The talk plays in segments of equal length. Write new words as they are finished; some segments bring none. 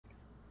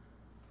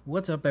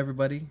What's up,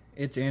 everybody?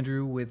 It's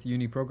Andrew with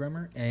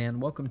UniProgrammer,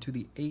 and welcome to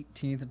the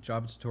 18th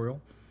Java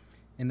tutorial.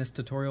 In this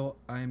tutorial,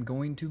 I'm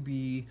going to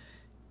be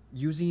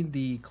using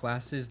the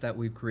classes that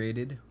we've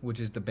created, which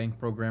is the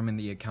BankProgram and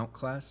the account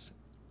class.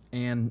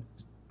 And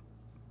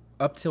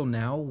up till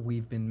now,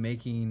 we've been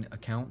making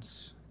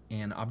accounts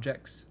and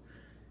objects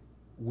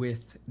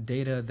with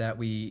data that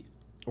we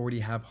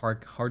already have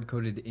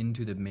hard-coded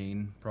into the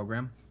main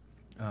program,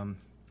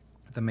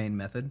 the main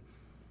method.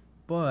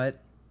 But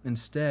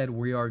instead,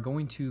 we are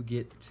going to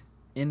get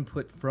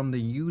input from the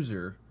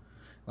user,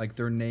 like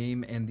their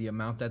name and the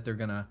amount that they're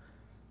gonna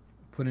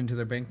put into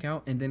their bank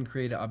account, and then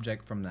create an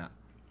object from that.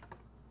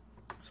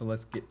 So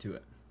let's get to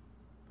it.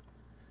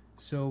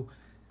 So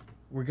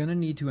we're gonna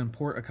need to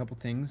import a couple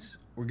things.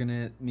 We're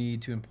gonna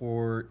need to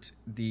import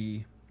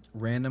the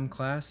random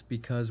class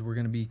because we're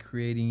gonna be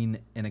creating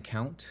an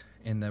account,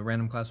 and the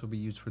random class will be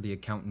used for the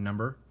account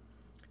number.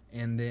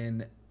 And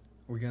then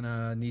we're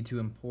gonna need to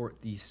import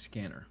the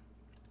scanner.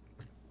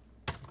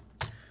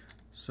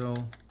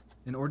 So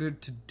in order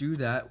to do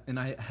that, and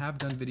I have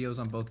done videos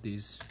on both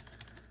these,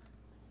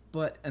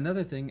 but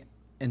another thing,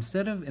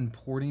 instead of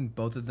importing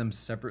both of them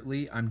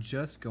separately, I'm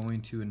just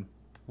going to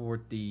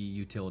import the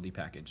utility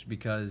package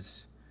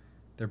because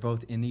they're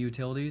both in the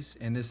utilities,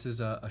 and this is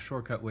a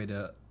shortcut way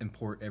to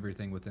import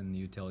everything within the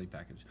utility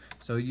package.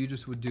 So you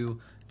just would do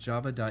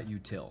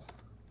java.util,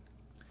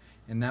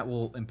 and that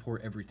will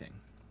import everything.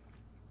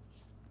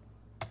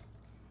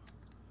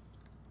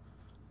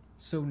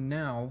 So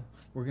now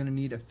we're going to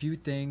need a few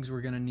things.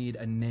 We're going to need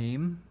a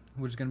name,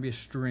 which is going to be a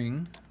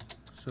string.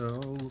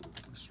 So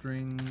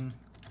string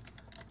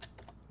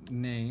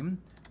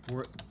name.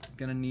 We're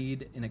going to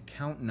need an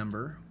account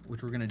number,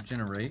 which we're going to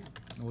generate.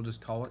 We'll just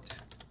call it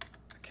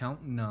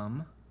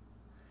accountNum.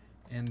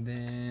 And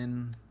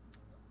then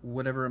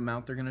whatever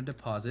amount they're going to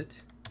deposit,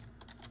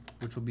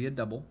 which will be a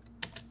double.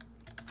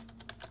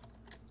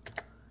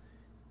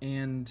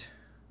 And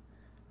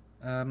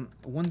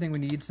one thing we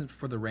need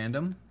for the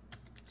random,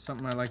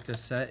 something I like to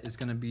set is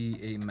going to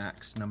be a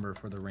max number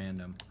for the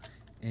random.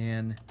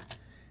 And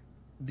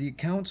the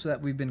accounts that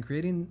we've been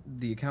creating,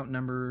 the account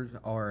numbers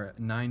are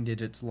 9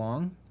 digits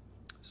long.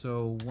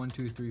 So 1,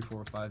 2, 3,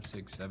 4, 5,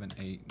 6, 7,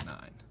 8,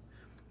 9.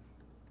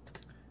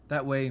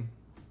 That way,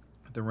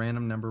 the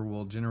random number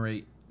will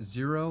generate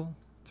 0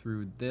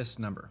 through this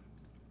number.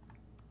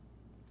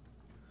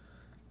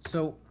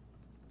 So,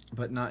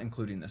 but not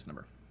including this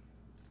number.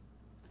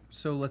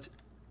 So let's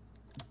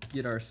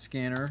get our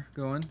scanner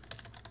going.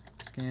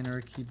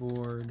 Scanner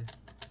keyboard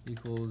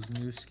equals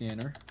new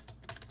scanner.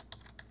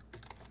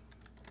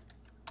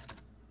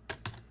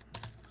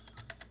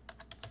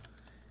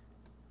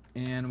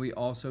 And we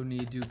also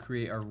need to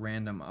create our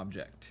random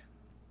object.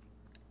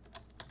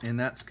 And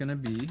that's going to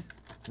be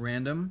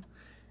random.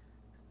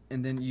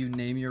 And then you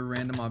name your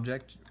random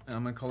object. And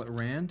I'm going to call it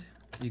rand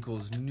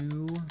equals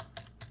new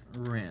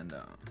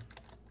random.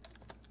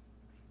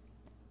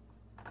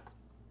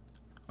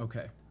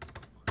 Okay.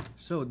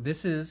 So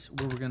this is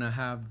where we're going to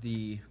have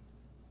the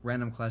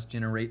random class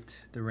generate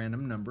the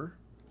random number.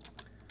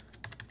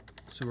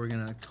 So we're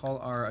going to call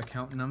our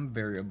accountNum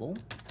variable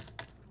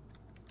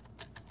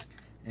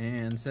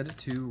and set it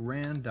to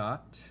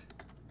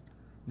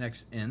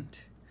rand.nextInt,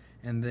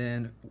 and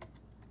then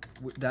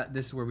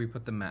this is where we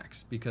put the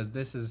max, because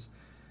this is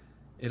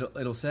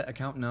it'll set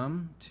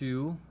accountNum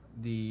to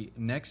the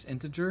next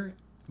integer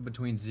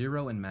between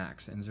 0 and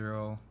max, and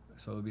 0,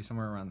 so it'll be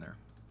somewhere around there.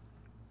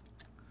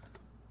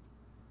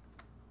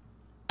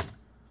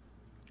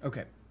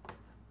 Okay.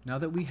 Now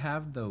that we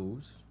have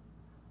those,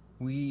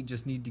 we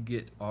just need to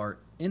get our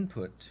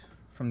input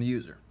from the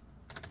user.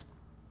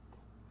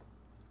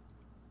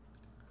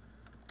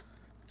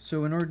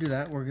 So in order to do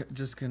that, we're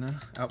just going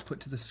to output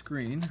to the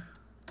screen,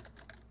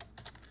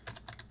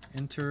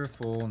 enter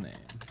full name.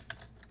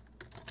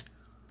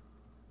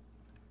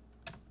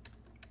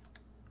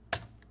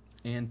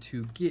 And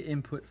to get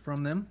input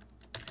from them,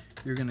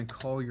 you're going to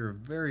call your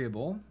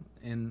variable,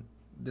 and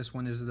this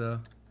one is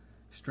the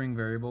string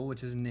variable,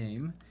 which is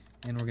name.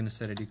 And we're going to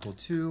set it equal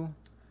to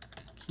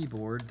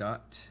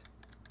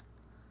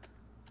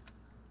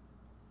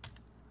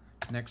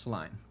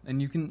keyboard.nextLine.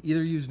 And you can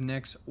either use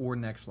next or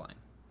nextLine.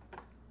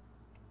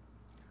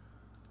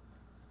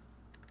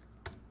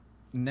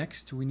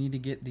 Next, we need to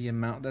get the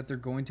amount that they're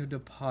going to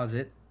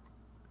deposit.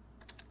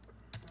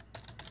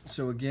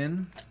 So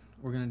again,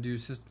 we're going to do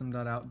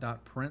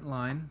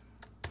System.out.println,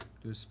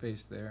 do a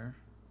space there,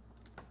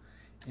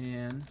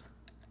 and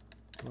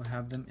we'll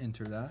have them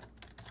enter that.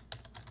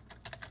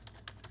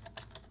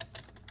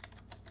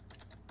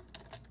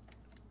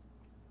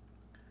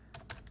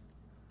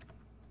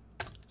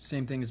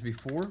 Same thing as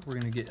before, we're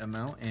going to get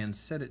amount and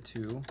set it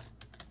to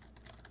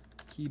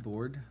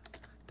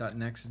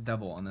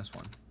keyboard.nextDouble on this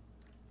one.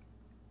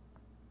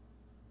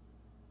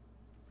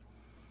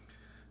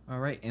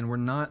 Alright, and we're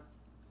not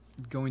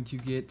going to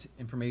get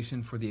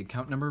information for the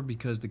account number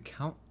because the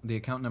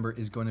account number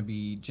is going to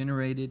be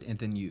generated and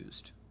then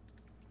used.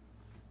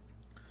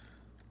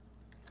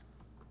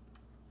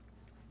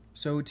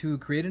 So to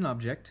create an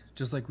object,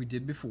 just like we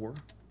did before,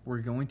 we're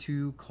going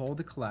to call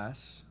the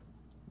class,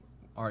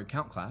 our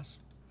account class,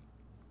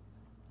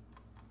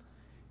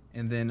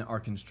 and then our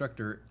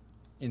constructor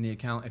in the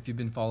account. If you've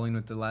been following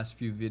with the last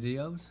few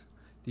videos,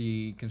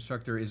 the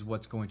constructor is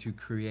what's going to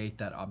create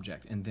that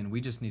object, and then we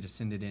just need to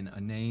send it in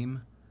a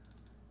name,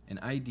 an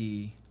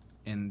ID,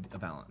 and a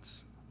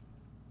balance.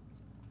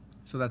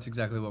 So that's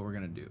exactly what we're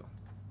going to do.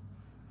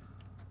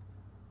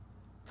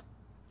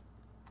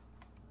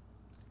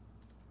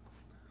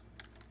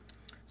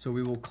 So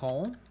we will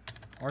call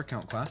our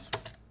account class.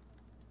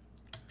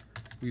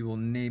 We will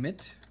name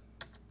it,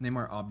 name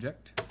our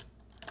object,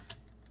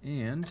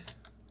 and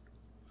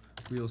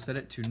we will set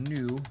it to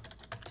new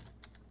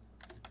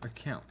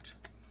account.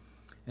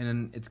 And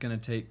then it's going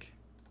to take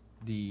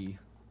the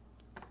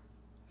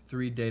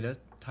 3 data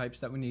types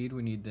that we need.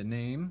 We need the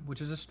name,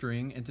 which is a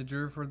string,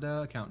 integer for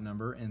the account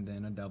number, and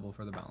then a double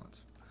for the balance.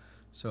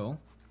 So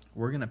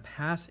we're going to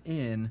pass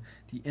in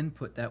the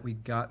input that we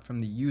got from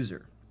the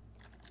user.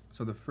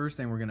 So the first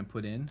thing we're going to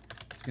put in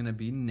is going to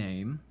be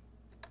name.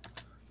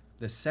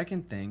 The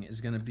second thing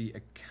is going to be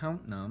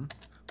accountNum,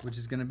 which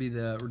is going to be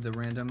the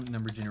random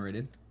number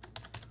generated.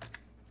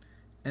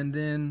 And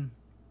then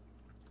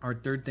our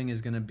third thing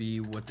is going to be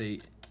what they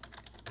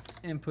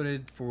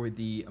inputted for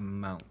the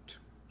amount.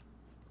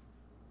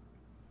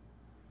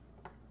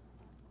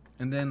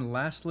 And then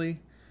lastly,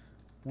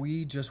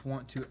 we just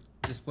want to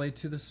display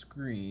to the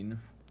screen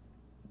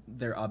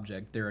their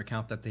object, their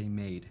account that they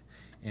made,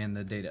 and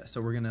the data.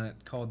 So we're going to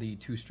call the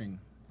toString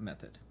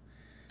method.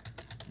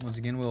 Once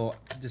again, we'll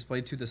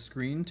display to the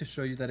screen to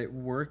show you that it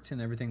worked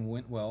and everything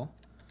went well.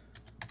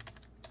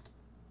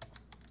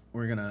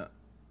 We're going to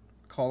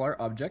call our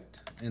object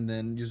and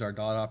then use our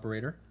dot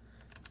operator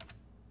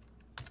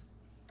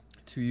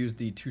to use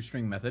the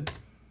toString method.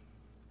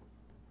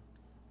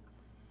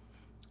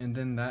 And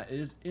then that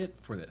is it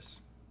for this.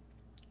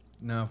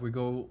 Now if we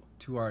go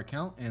to our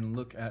account and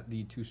look at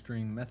the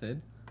toString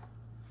method,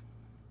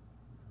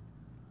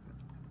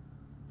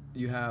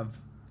 you have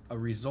a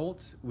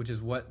result, which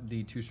is what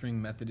the toString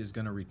method is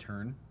going to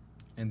return.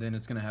 And then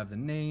it's going to have the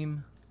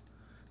name,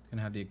 it's going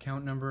to have the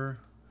account number,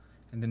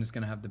 and then it's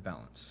going to have the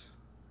balance.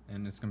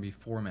 And it's going to be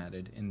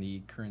formatted in the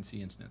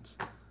currency instance.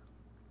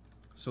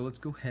 So let's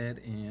go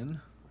ahead and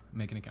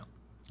make an account.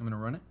 I'm going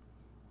to run it.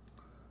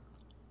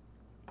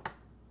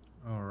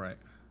 All right,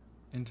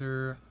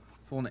 enter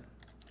full name.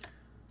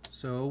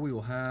 So we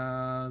will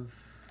have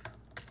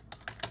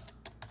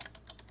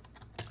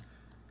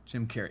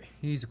Jim Carrey.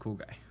 He's a cool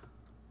guy.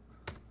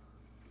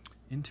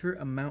 Enter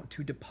amount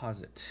to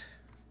deposit.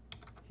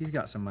 He's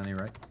got some money,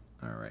 right?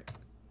 All right,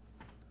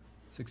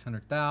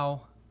 600,000.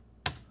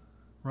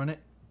 Run it.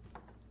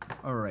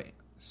 All right,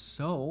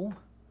 so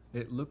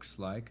it looks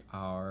like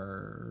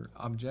our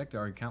object,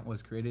 our account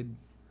was created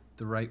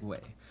the right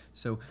way.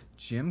 So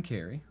Jim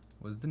Carrey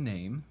was the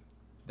name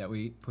that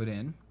we put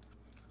in.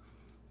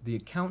 The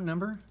account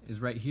number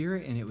is right here,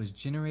 and it was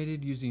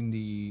generated using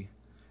the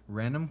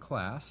random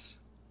class.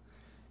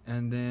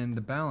 And then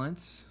the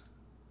balance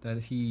that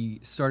he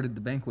started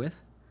the bank with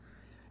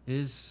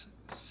is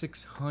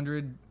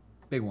 600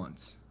 big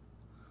ones.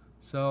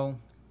 So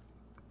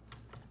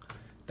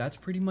that's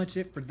pretty much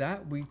it for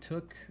that. We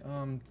took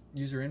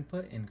user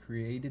input and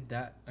created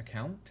that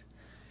account,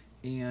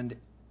 and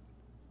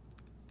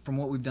from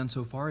what we've done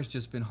so far, it's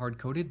just been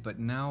hard-coded, but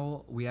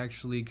now we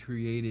actually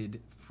created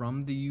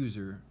from the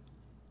user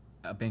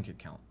a bank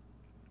account.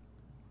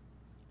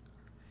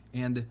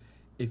 And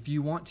if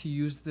you want to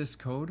use this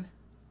code,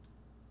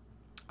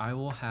 I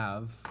will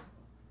have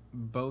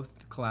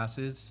both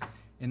classes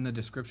in the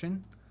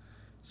description.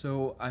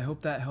 So I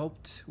hope that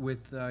helped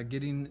with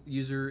getting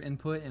user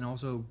input and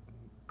also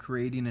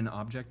creating an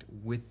object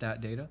with that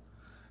data.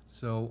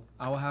 So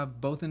I will have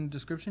both in the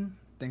description.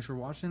 Thanks for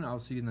watching. I'll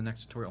see you in the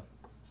next tutorial.